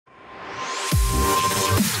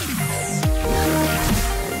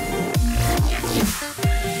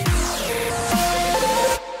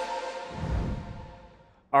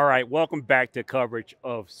right, welcome back to coverage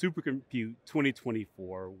of Supercompute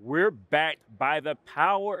 2024. We're backed by the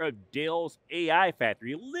power of Dell's AI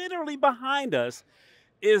factory. Literally behind us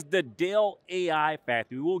is the Dell AI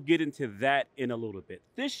factory. We'll get into that in a little bit.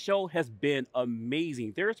 This show has been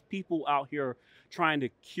amazing. There's people out here trying to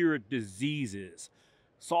cure diseases,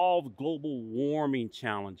 solve global warming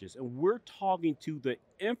challenges, and we're talking to the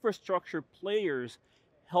infrastructure players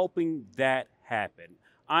helping that happen.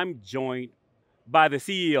 I'm joined by the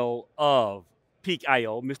CEO of PEAK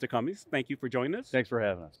Mr. Cummings. Thank you for joining us. Thanks for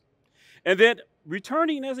having us. And then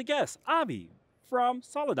returning as a guest, Avi from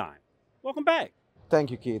Solidigm. Welcome back. Thank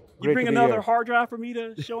you, Keith. You Great bring to be another here. hard drive for me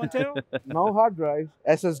to show and tell? No hard drive,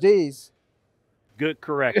 SSDs. Good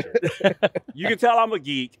correction. You can tell I'm a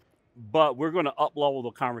geek, but we're going to uplevel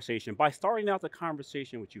the conversation by starting out the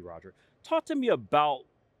conversation with you, Roger. Talk to me about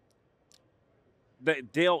the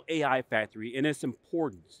Dell AI factory and its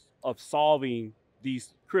importance of solving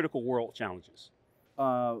these critical world challenges.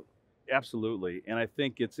 Absolutely. And I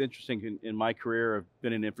think it's interesting in my career, I've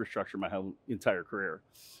been in infrastructure my whole entire career.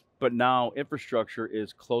 But now infrastructure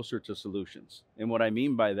is closer to solutions. And what I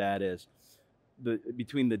mean by that is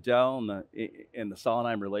between the Dell and the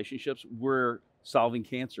Solidigm relationships, we're solving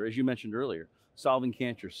cancer, as you mentioned earlier, solving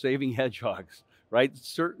cancer, saving hedgehogs, right?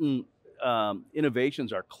 Certain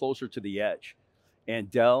innovations are closer to the edge.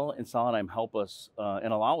 And Dell and Solidigm help us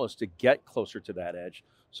and allow us to get closer to that edge.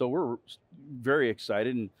 So we're very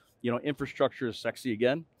excited, and infrastructure is sexy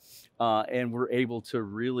again, and we're able to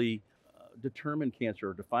really determine cancer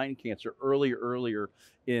or define cancer earlier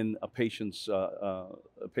in a patient's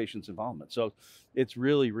involvement. So it's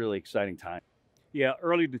really exciting time. Yeah,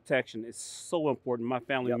 early detection is so important. My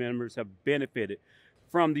family members have benefited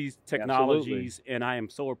from these technologies, and I am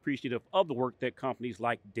so appreciative of the work that companies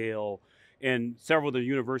like Dell and several of the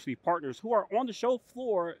university partners who are on the show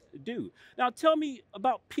floor do. Now tell me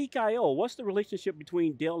about PEAK. What's the relationship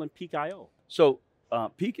between Dell and PEAK? So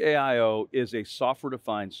PEAK is a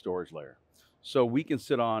software-defined storage layer. So we can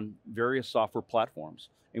sit on various software platforms,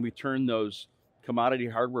 and we turn those commodity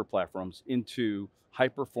hardware platforms into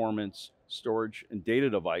high-performance storage and data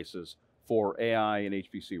devices for AI and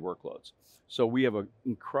HPC workloads. So we have an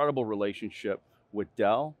incredible relationship with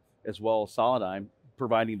Dell as well as Solidigm,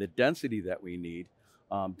 providing the density that we need,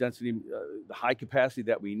 the high capacity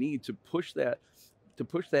that we need to push that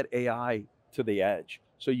AI to the edge.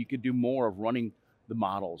 So you could do more of running the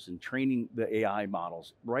models and training the AI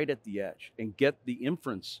models right at the edge and get the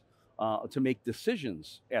inference to make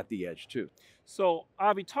decisions at the edge too. So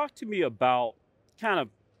Avi, talk to me about kind of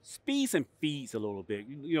speeds and feeds a little bit.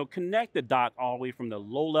 Connect the dot all the way from the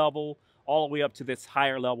low level all the way up to this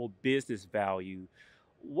higher level business value.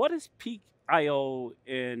 What is PEAK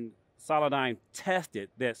and Solidigm tested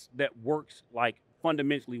that works like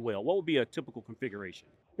fundamentally well? What would be a typical configuration?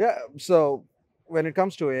 Yeah, so when it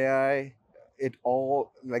comes to AI,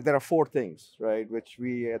 there are four things, right, which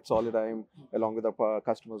we at Solidigm, along with our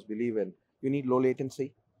customers, believe in. You need low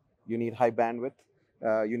latency, you need high bandwidth,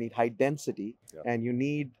 you need high density, and you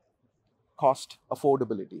need cost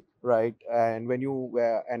affordability, right? And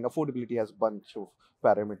and affordability has a bunch of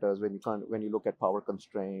parameters. When you look at power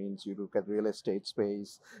constraints, you look at real estate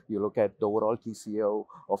space, you look at the overall TCO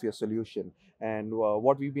of your solution. And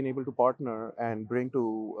what we've been able to partner and bring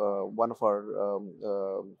to one of our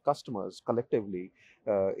customers collectively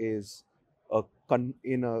is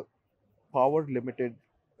in a power limited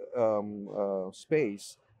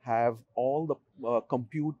space, have all the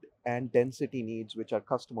compute and density needs which our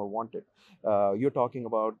customer wanted. You're talking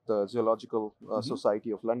about the Zoological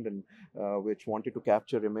Society of London, which wanted to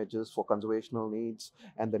capture images for conservational needs,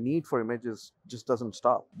 and the need for images just doesn't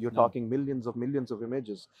stop. You're talking millions of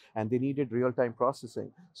images, and they needed real-time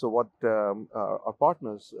processing. So what our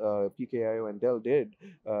partners, PKIO and Dell, did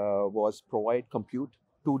was provide compute,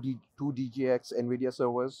 2DGX NVIDIA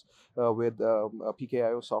servers with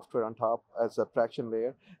PKIO software on top as a traction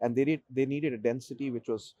layer, and they needed a density which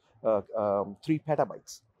was 3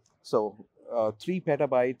 petabytes. So 3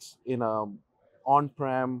 petabytes in a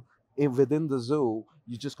on-prem within the zoo,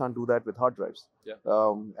 you just can't do that with hard drives.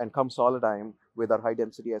 And come Solidigm with our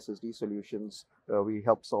high-density SSD solutions, we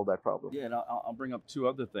help solve that problem. Yeah, and I'll bring up two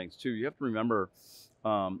other things too. You have to remember,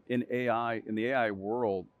 in the AI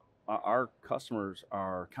world, our customers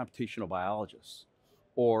are computational biologists,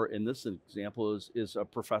 or in this example is a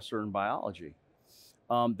professor in biology.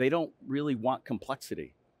 They don't really want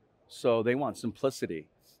complexity, so they want simplicity.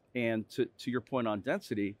 And to your point on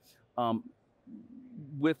density,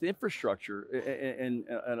 with infrastructure, and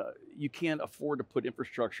you can't afford to put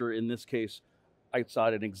infrastructure, in this case,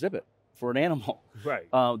 outside an exhibit. for an animal. Right.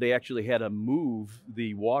 They actually had to move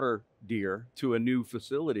the water deer to a new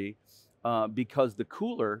facility because the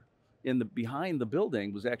cooler behind the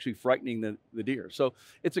building was actually frightening the deer. So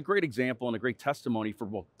it's a great example and a great testimony for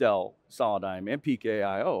both Dell, Solidigm, and PEAK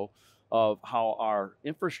AIO of how our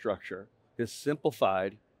infrastructure is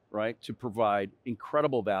simplified, right, to provide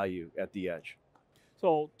incredible value at the edge.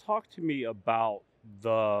 So talk to me about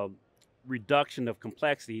the reduction of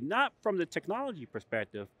complexity, not from the technology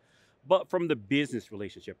perspective, but from the business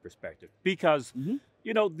relationship perspective. Because, Mhm.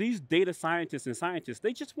 you know, these data scientists and scientists,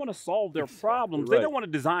 they just want to solve their Exactly problems. They right. don't want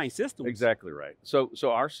to design systems. Exactly right. So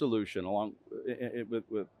our solution, along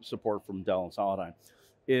with support from Dell and Solidigm,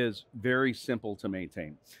 is very simple to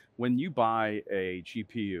maintain. When you buy a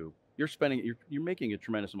GPU, you're making a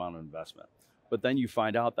tremendous amount of investment, but then you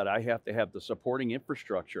find out that I have to have the supporting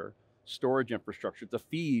infrastructure, storage infrastructure to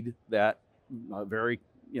feed that very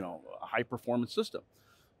high performance system.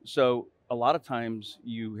 So a lot of times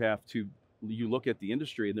you look at the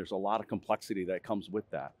industry and there's a lot of complexity that comes with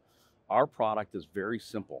that. Our product is very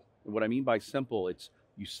simple. And what I mean by simple, it's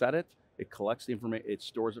you set it, it collects the information, it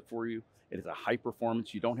stores it for you. It is a high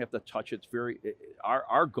performance. You don't have to touch it.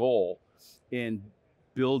 Our goal in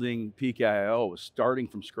building PEAK AIO is starting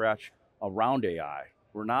from scratch around AI.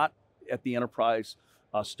 We're not at the enterprise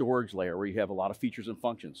storage layer where you have a lot of features and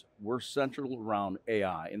functions. We're central around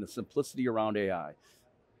AI and the simplicity around AI.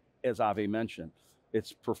 As Ave mentioned,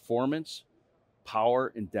 it's performance,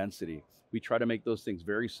 power, and density. We try to make those things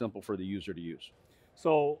very simple for the user to use.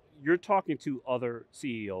 So you're talking to other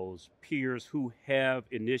CEOs, peers who have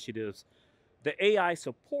initiatives the AI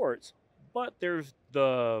supports, but there's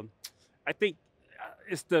I think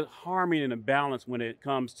it's the harmony and the balance when it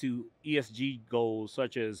comes to ESG goals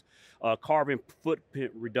such as carbon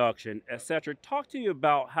footprint reduction, et cetera. Talk to you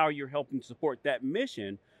about how you're helping to support that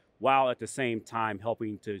mission while at the same time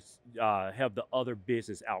helping to have the other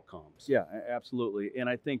business outcomes. Yeah, absolutely. And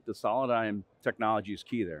I think the Solidigm technology is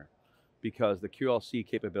key there because the QLC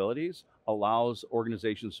capabilities allows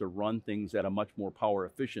organizations to run things at a much more power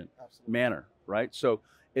efficient manner, right? So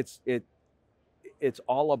it's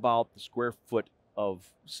all about the square foot of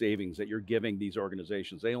savings that you're giving these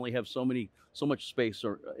organizations. They only have so much space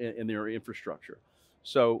in their infrastructure.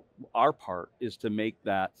 So our part is to make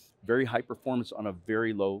that very high performance on a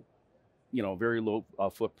very low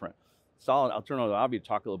footprint. I'll turn it over to Avi to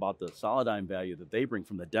talk a little about the Solidigm value that they bring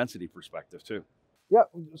from the density perspective too. Yeah,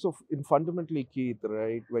 so in fundamentally, Keith,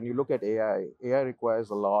 right, when you look at AI requires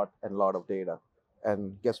a lot of data.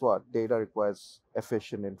 And guess what? Data requires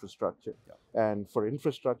efficient infrastructure. Yeah. And for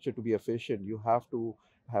infrastructure to be efficient, you have to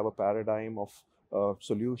have a paradigm of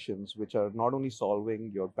solutions which are not only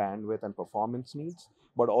solving your bandwidth and performance needs,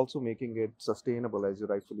 but also making it sustainable, as you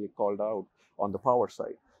rightfully called out, on the power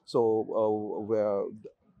side. So where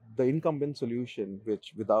the incumbent solution,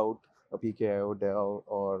 which without a PKIO, Dell,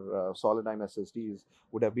 or Solidigm SSDs,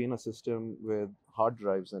 would have been a system with hard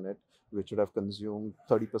drives in it, which would have consumed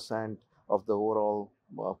 30% of the overall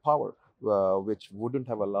power, which wouldn't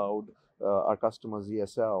have allowed our customer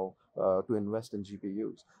ZSL to invest in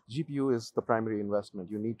GPUs. GPU is the primary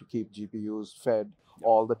investment. You need to keep GPUs fed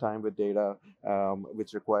all the time with data,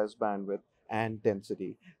 which requires bandwidth and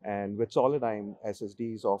density. And with Solidigm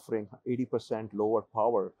SSDs offering 80% lower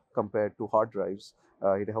power compared to hard drives,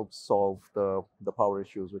 it helps solve the power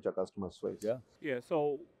issues which our customers face. Yeah. Yeah,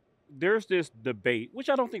 so there's this debate, which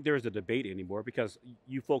I don't think there's a debate anymore because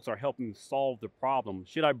you folks are helping solve the problem.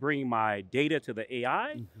 Should I bring my data to the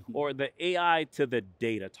AI or the AI to the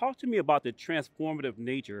data? Talk to me about the transformative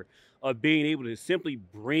nature of being able to simply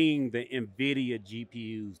bring the NVIDIA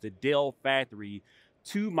GPUs, the Dell factory,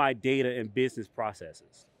 to my data and business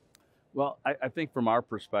processes. Well, I think from our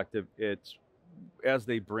perspective, it's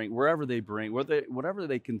whatever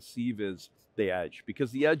they conceive as the edge,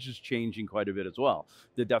 because the edge is changing quite a bit as well.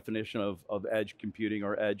 The definition of edge computing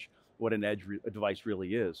or what an edge device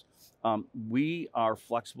really is. We are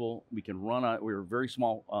flexible. We can we're a very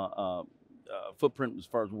small footprint as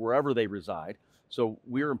far as wherever they reside. So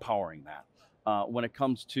we're empowering that. When it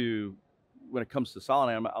comes to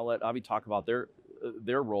Solidigm, I'll let Avi talk about their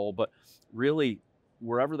role, but really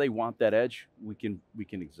wherever they want that edge, we can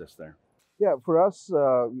exist there. Yeah, for us,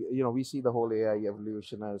 we see the whole AI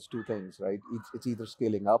evolution as two things, right? It's either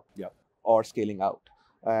scaling up Yep. or scaling out.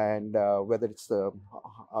 and whether it's the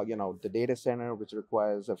the data center, which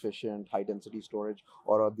requires efficient high density storage,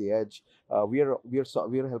 or on the edge, we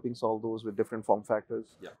are helping solve those with different form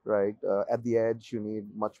factors. Yeah. Right, at the edge you need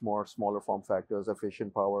much more smaller form factors,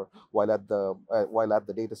 efficient power, while at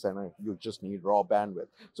the data center you just need raw bandwidth.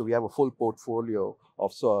 So we have a full portfolio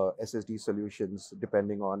of SSD solutions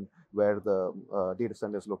depending on where the data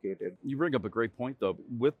center is located. You bring up a great point, though.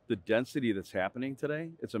 With the density that's happening today,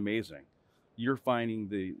 it's amazing. You're finding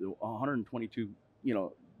the 122,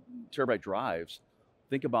 terabyte drives.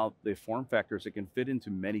 Think about the form factors that can fit into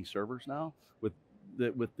many servers now with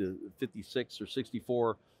the 56 or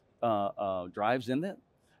 64 drives in it.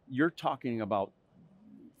 You're talking about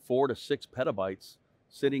 4 to 6 petabytes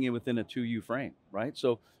sitting in within a 2U frame, right?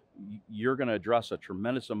 So you're going to address a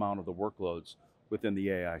tremendous amount of the workloads within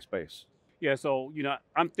the AI space. Yeah, so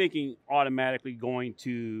I'm thinking automatically going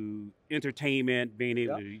to entertainment, being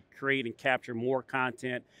able Yeah. to create and capture more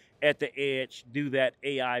content at the edge, do that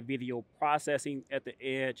AI video processing at the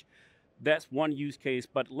edge. That's one use case,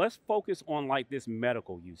 but let's focus on like this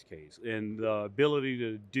medical use case and the ability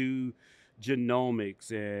to do genomics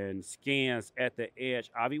and scans at the edge.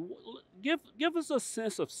 Avi, give us a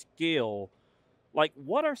sense of scale. Like,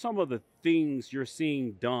 what are some of the things you're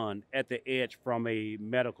seeing done at the edge from a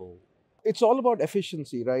medical? It's all about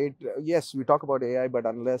efficiency, right? Yes, we talk about AI, but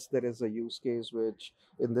unless there is a use case, which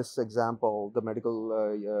in this example, the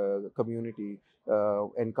medical community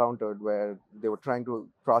encountered, where they were trying to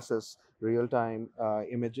process real-time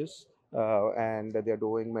images, and they're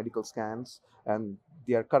doing medical scans, and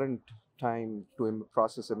their current time to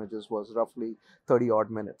process images was roughly 30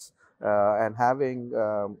 odd minutes. And having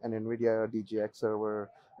an NVIDIA DGX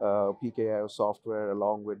server, PKIO software,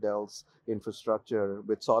 along with Dell's infrastructure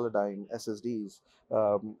with Solidigm SSDs,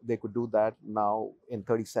 they could do that now in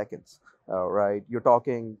 30 seconds. Right, you're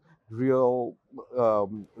talking real-time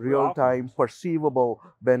perceivable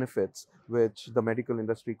benefits which the medical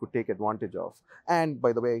industry could take advantage of. And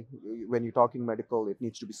by the way, when you're talking medical, it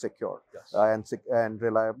needs to be secure. Yes. And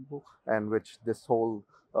reliable, and which this whole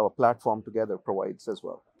platform together provides as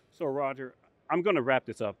well. So Roger, I'm going to wrap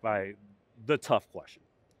this up by the tough question.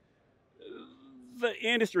 The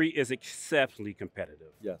industry is exceptionally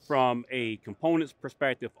competitive. Yes. From a components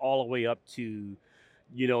perspective all the way up to,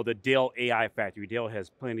 the Dell AI factory. Dell has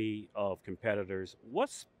plenty of competitors.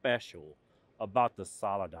 What's special about the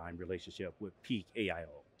Solidigm relationship with PEAK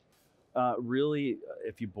AIO? Really,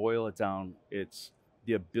 if you boil it down, it's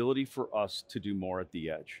the ability for us to do more at the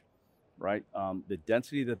edge, right? The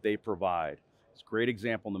density that they provide, it's a great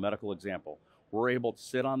example in the medical example. We're able to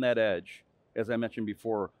sit on that edge, as I mentioned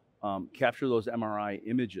before, capture those MRI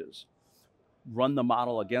images, run the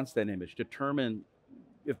model against that image, determine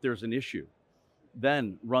if there's an issue,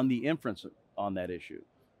 then run the inference on that issue.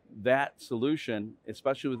 That solution,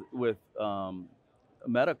 especially with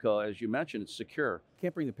medical, as you mentioned, it's secure.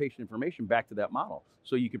 Can't bring the patient information back to that model,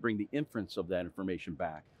 so you can bring the inference of that information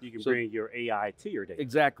back. You can bring your AI to your data.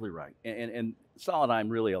 Exactly right, and Solidigm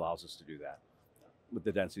really allows us to do that with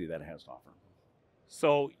the density that it has to offer.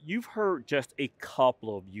 So you've heard just a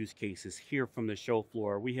couple of use cases here from the show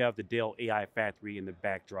floor. We have the Dell AI factory in the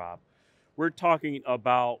backdrop. We're talking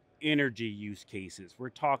about energy use cases. We're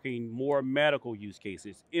talking more medical use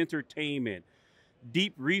cases, entertainment,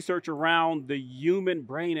 deep research around the human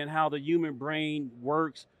brain and how the human brain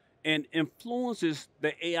works and influences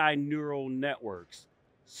the AI neural networks.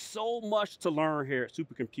 So much to learn here at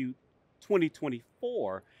Supercompute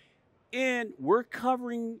 2024. And we're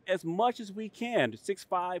covering as much as we can,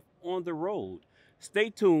 6.5 on the road. Stay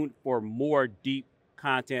tuned for more deep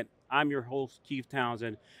content. I'm your host, Keith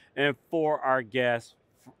Townsend. And for our guests,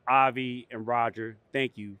 Avi and Roger,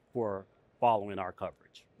 thank you for following our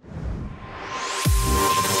coverage.